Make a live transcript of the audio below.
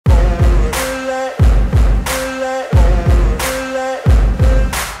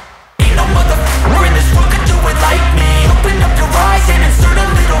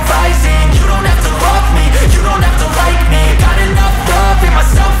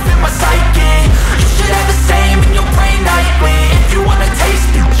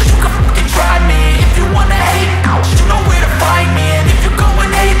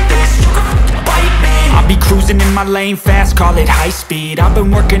my lane fast, call it high speed. I've been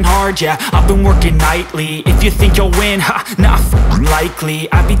working hard, yeah, I've been working nightly. If you think you'll win, ha, nah,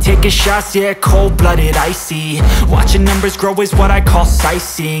 likely. I be taking shots, yeah, cold-blooded, icy. Watching numbers grow is what I call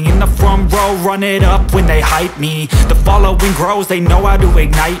sightseeing. In the front row, run it up when they hype me. The following grows, they know how to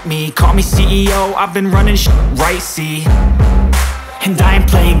ignite me. Call me CEO, I've been running shit right, see. And I ain't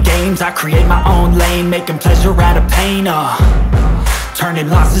playing games, I create my own lane, making pleasure out of pain, turning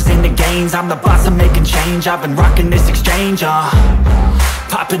losses into gains. I'm the boss, I'm making change. I've been rocking this exchange,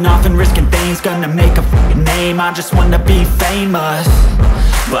 popping off and risking things. Gonna make a f***ing name. I just wanna be famous,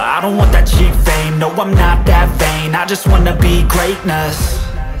 but I don't want that cheap fame. No, I'm not that vain. I just wanna be greatness.